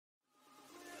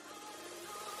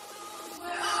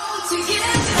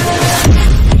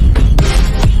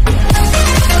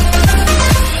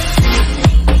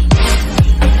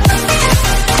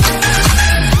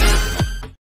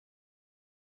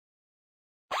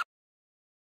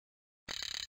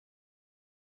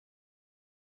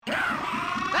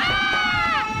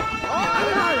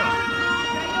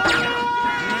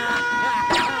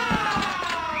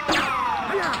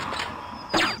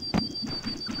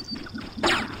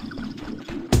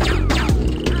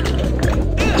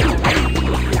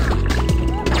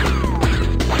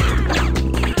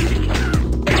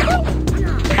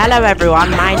Hello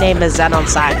everyone, my name is Zenon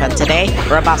Cypher and today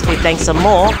we're about to be playing some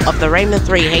more of the Rayman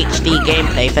 3 HD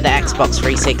gameplay for the Xbox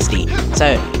 360.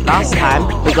 So, last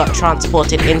time we got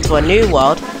transported into a new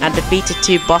world and defeated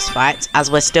 2 boss fights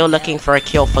as we're still looking for a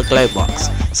cure for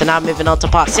Glowbox. So now moving on to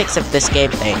part 6 of this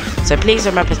gameplay. So please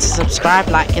remember to subscribe,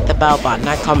 like, hit the bell button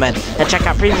and comment and check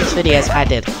out previous videos I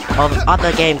did of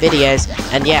other game videos.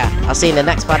 And yeah, I'll see you in the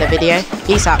next part of the video.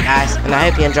 Peace out guys, and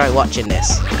I hope you enjoy watching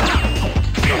this.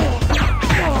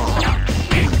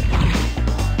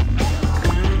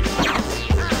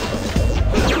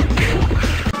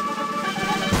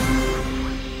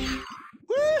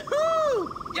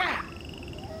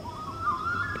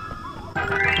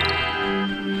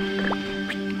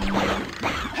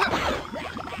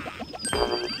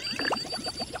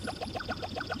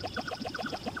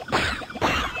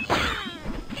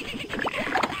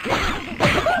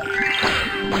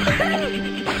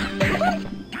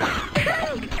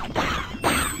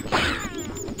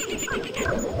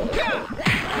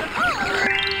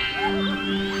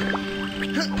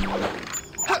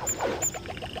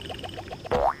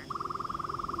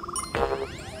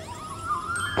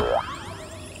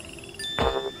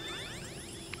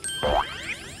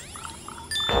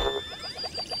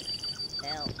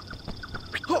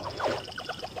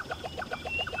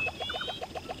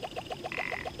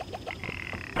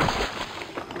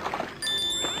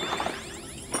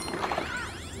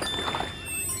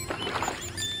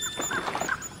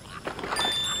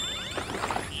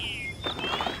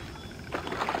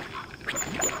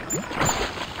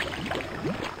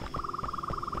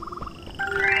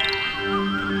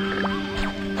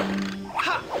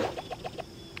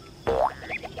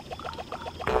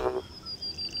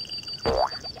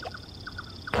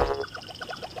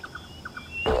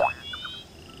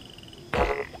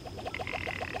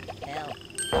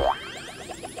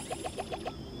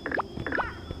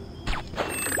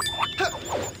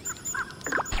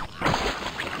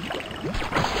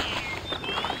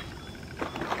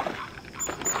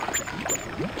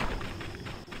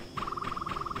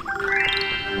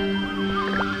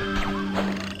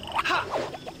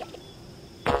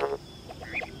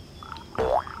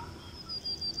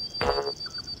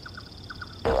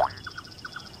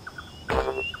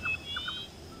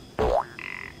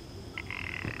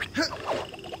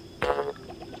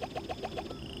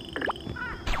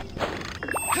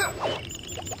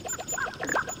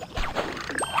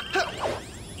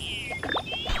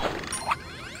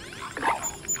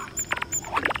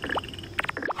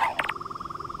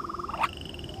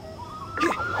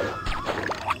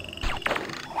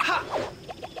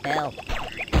 Help.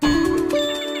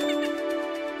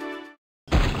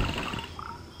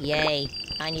 Yay,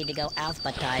 I need to go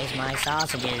alphabetize my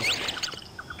sausages.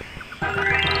 No,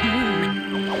 Rayman,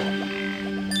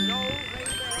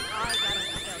 I gotta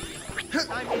tell you.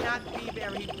 I may not be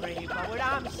very brave, but when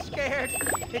I'm scared,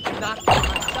 it's not for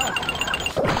myself.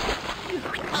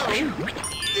 Oh,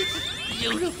 this is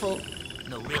beautiful.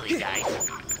 No, really, guys.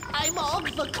 I'm all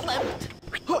verklempt.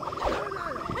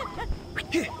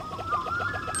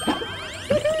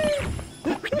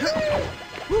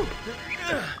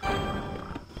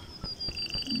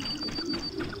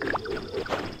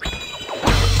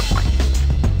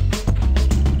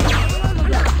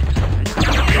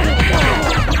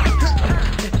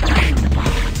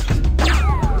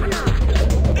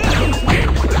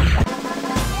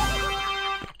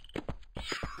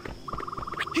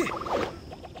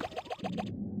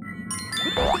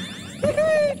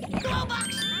 Glowbox,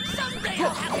 someday I'll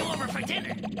have you over for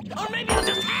dinner. Or maybe I'll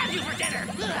just have you for dinner.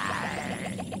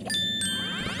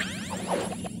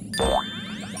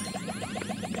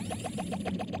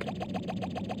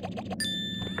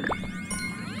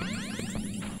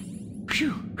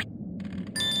 Phew.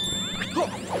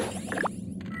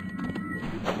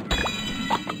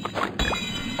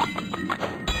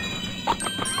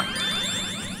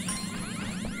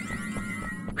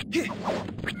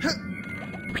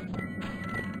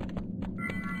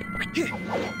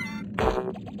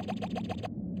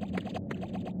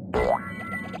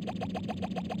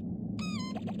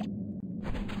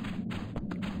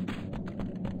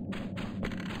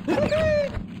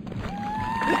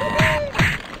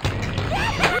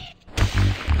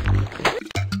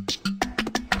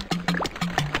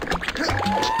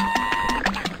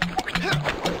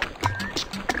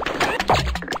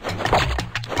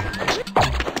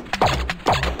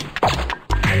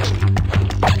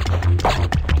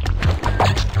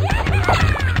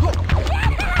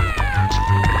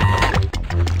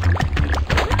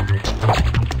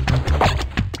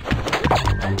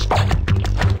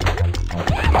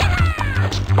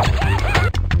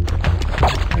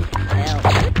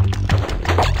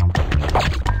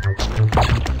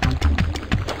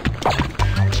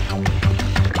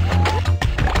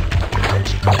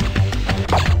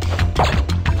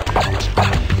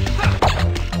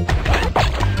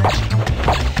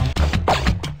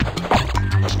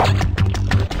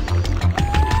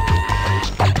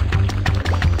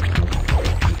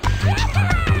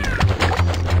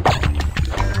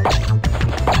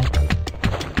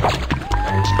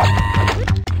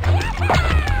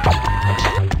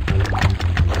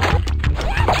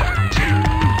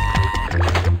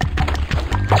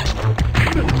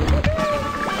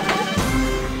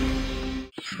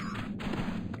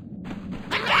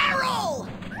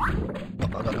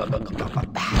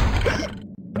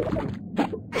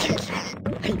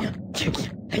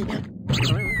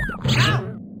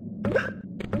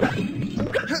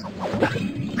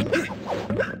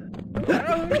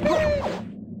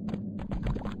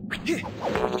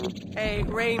 Hey,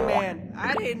 Rayman,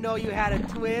 I didn't know you had a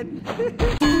twin.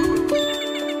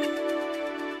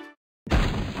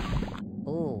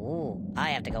 Ooh,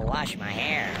 I have to go wash my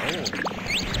hair. Ooh.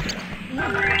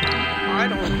 I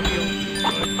don't feel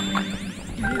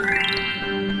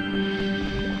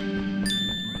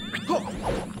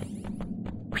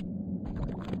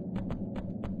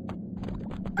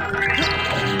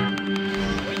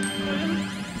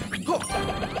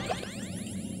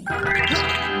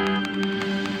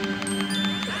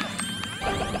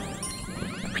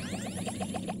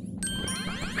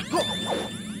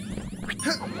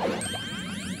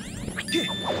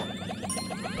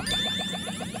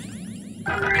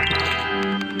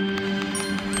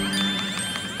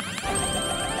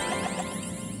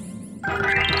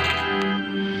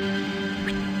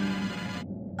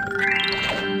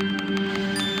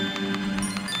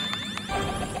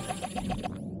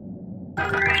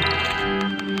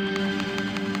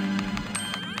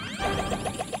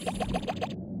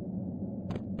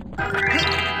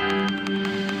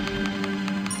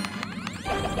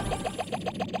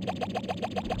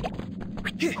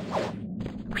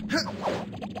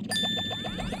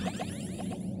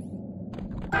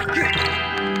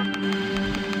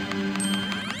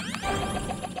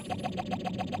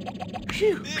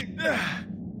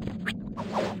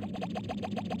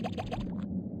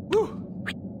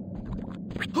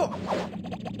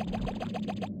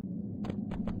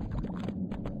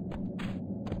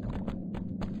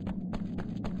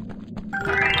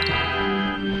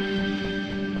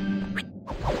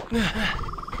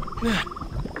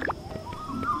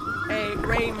Hey,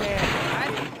 Rayman, I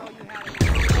didn't know you had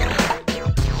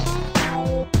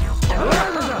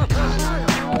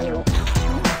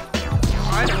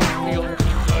I don't feel good.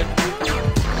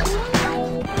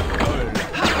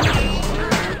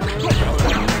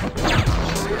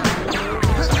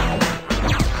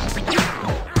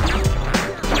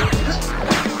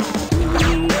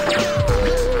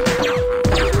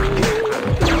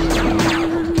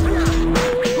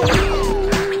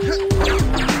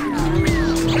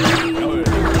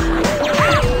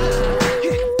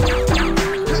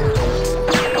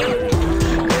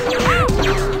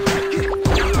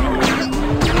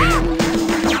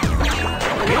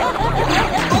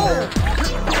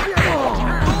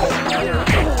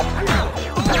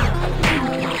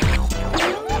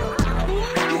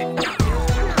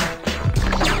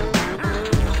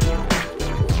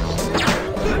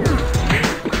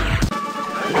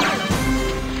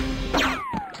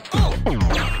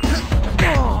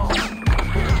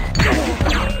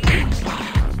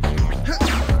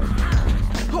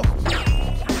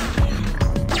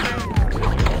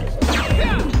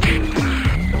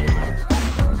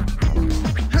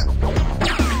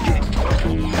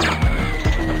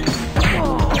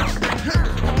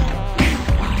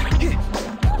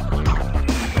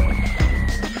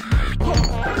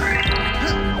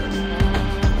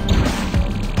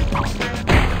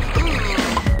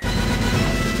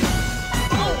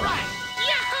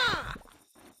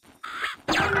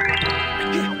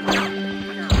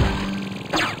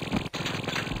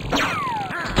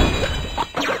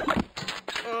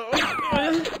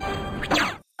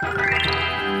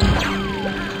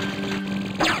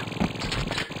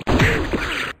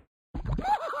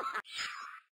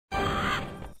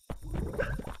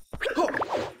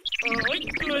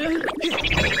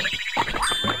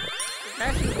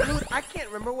 I can't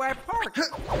remember where I parked.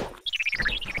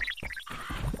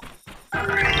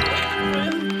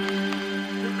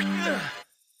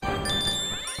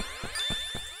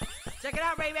 Check it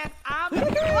out, Rayman. I'm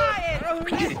flying.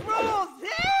 This rules.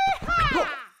 Yee-haw!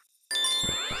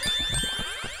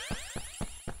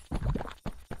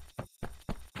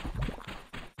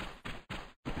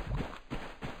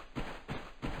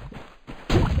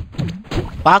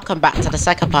 Welcome back to the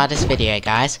second part of this video,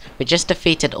 guys. We just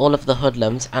defeated all of the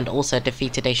hoodlums and also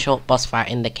defeated a short boss fight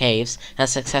in the caves and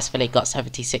successfully got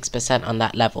 76% on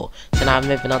that level. So now I'm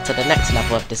moving on to the next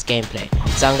level of this gameplay.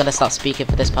 So I'm going to start speaking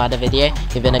for this part of the video.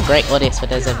 You've been a great audience for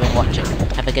those who have been watching.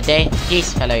 Have a good day.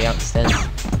 Peace, fellow youngsters.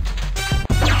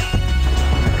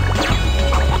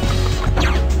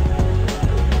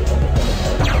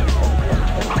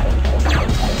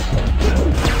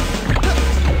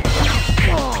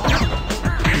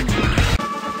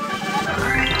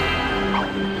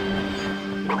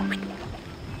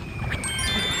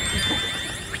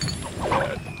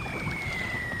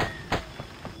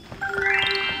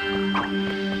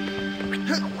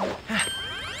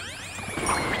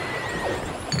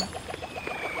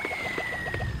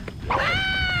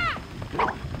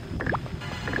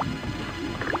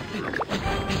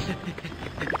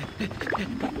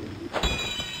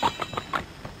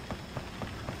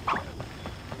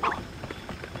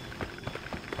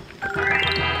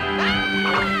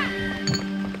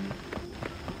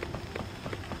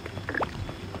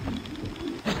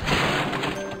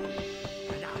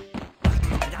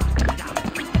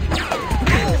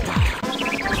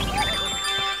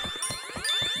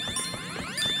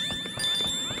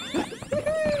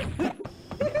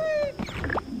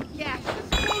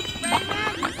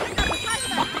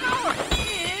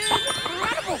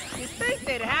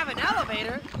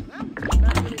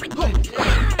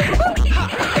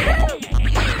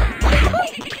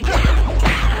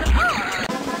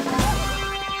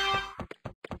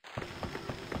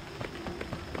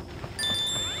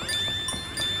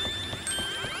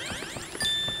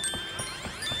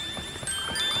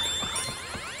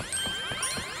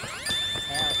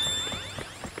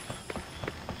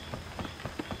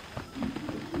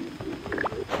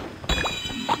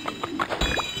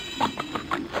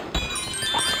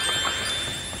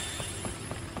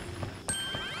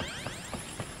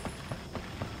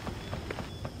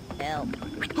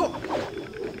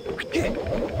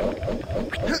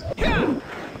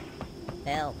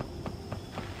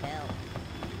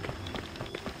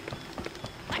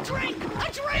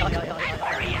 drink!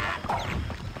 Hurry up!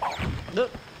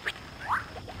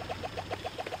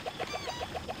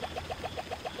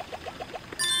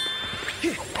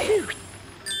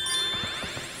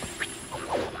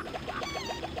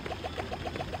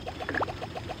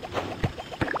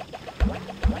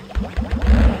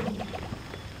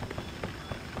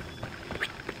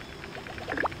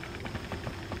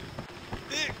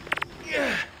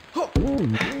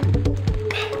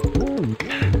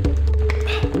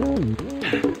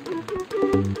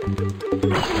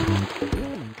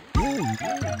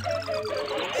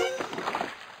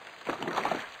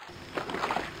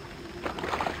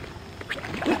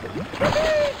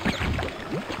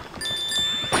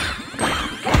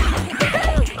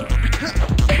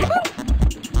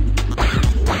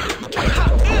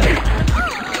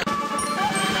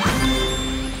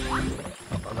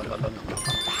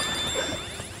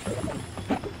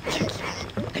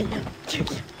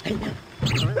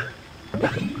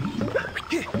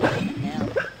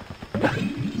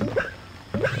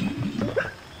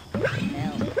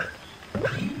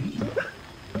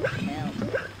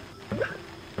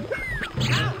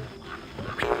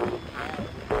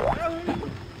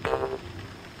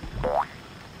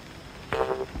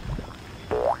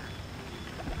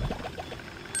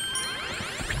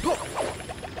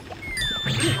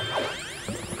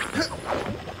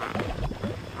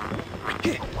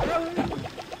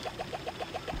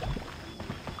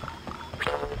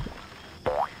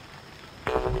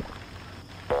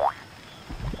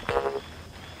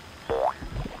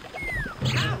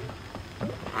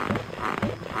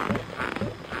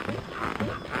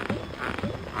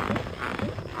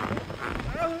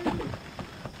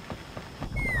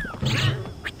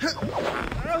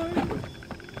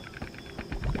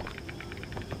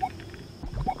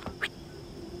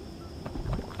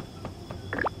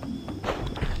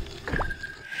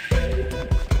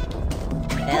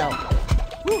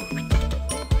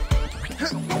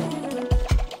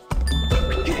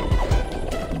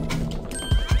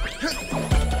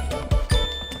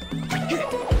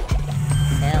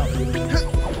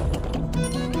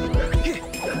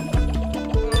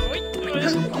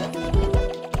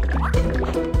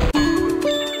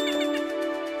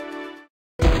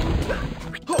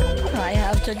 I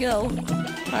have to go.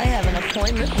 I have an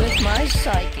appointment with my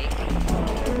psychic.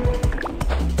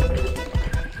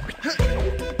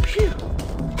 Phew.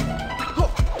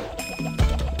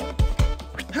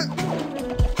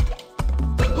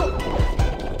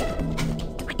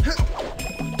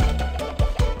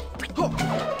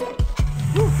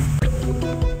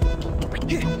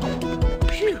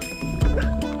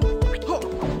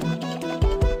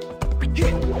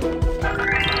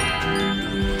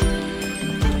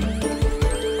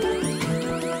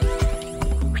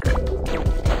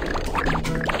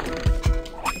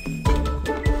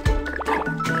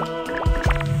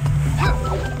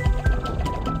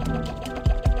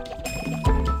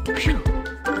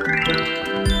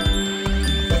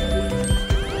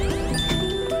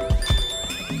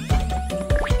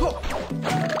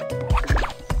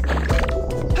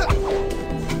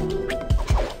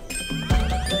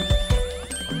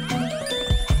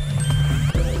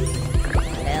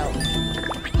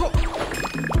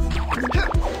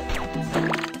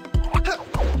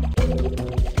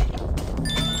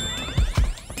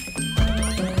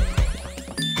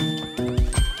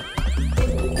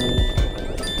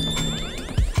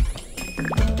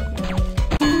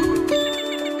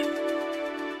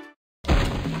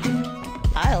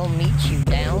 I'll meet you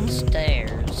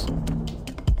downstairs.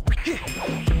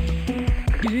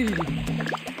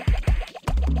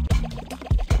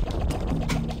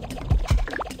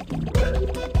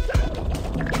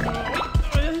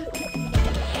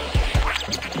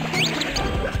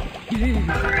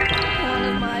 One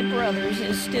of my brothers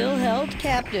is still held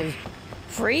captive.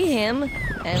 Free him,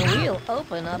 and we'll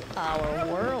open up our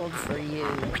world for you.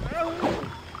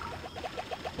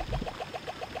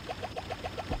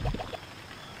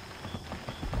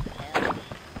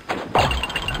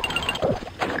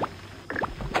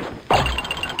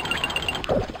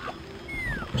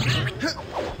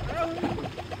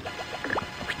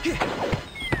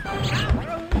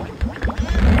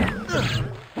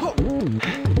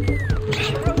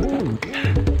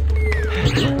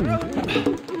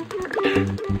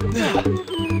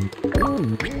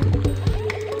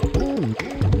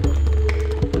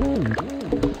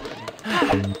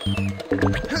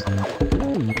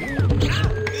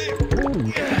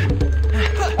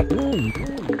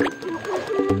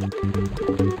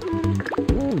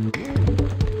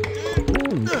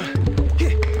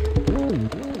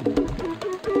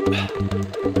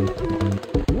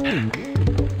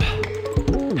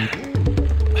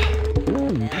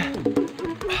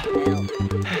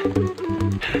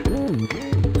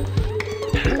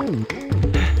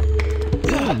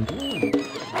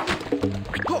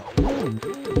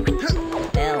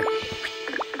 Help.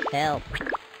 Help.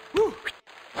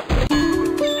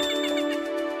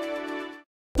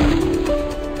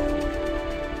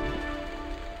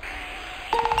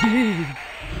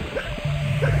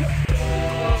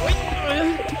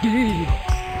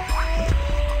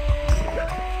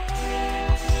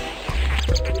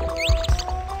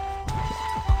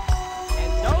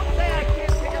 And don't say I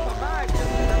can't pick up a vibe just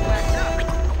because I'm whacked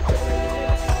up.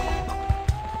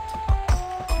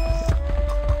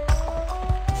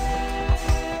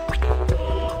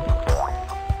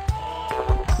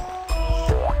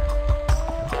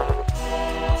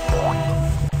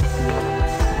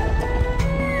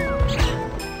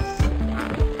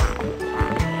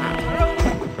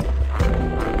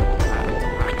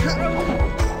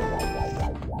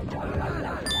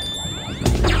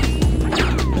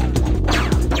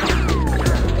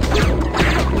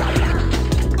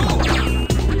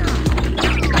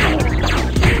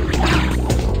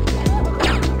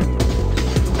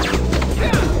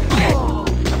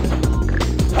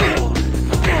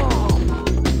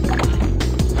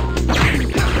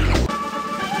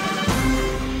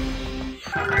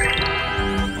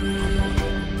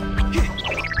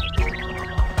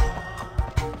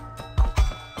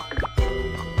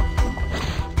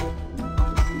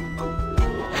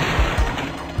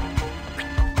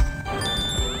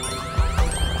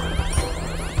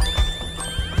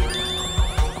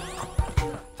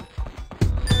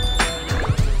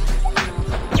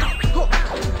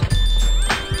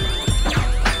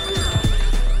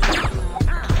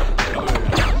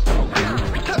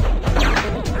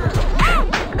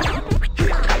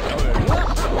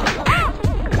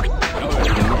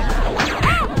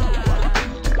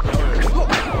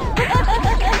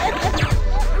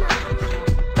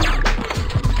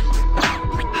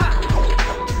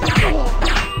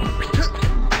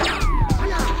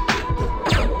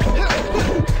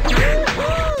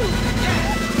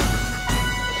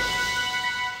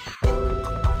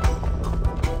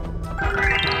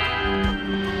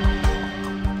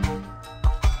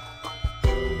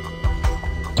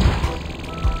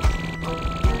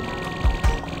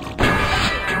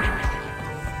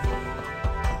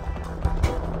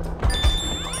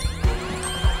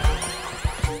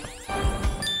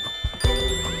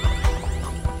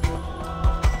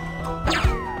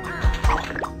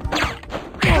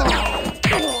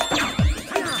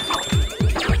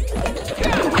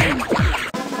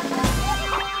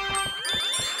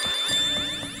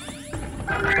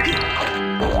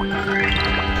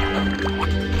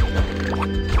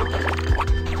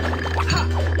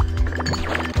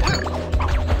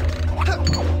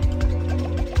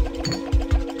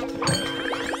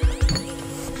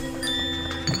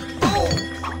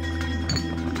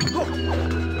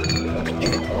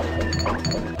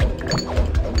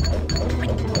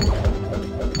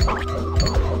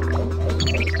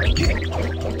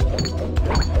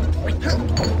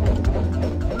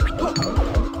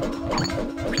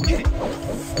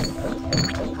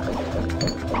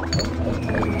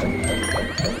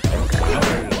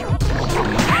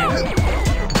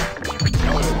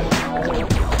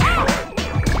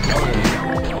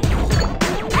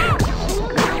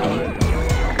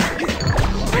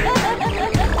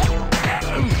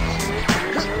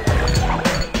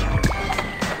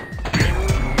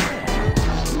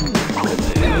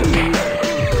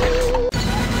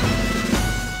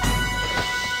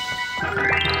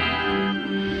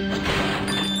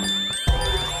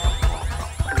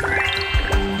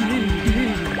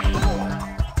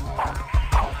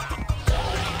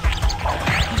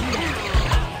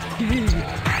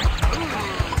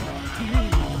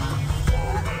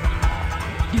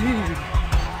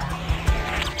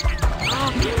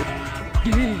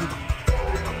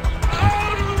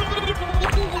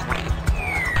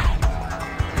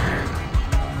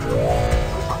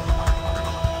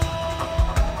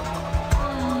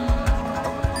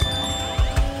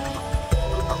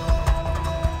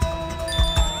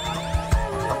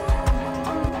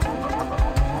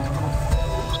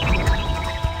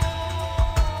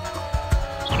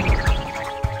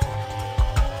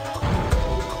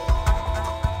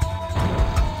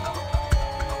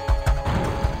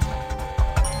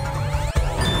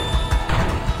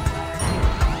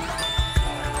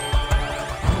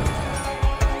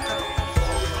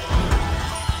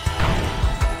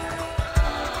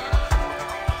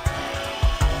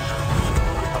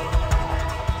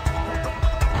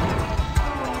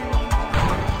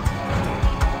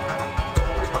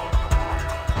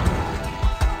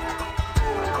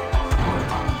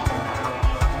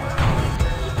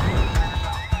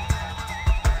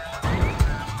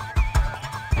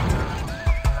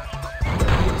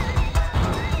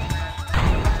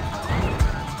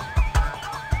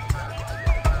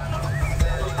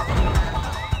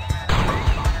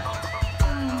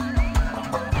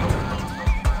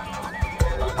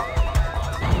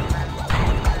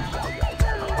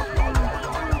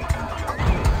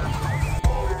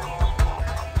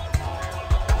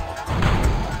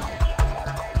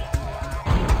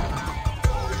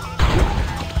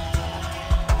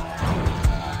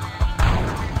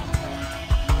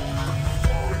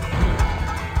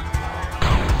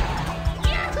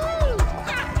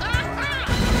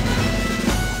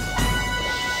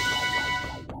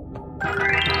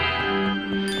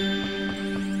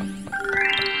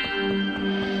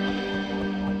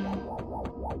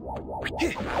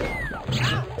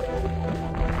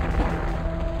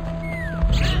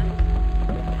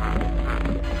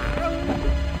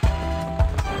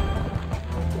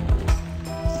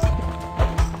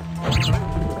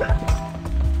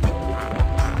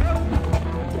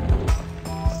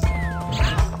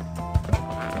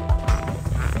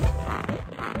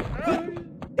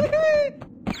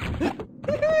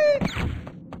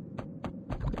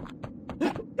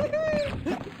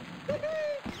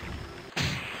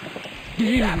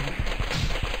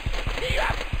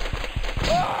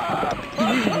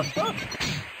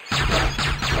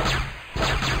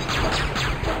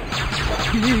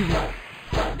 Yeah.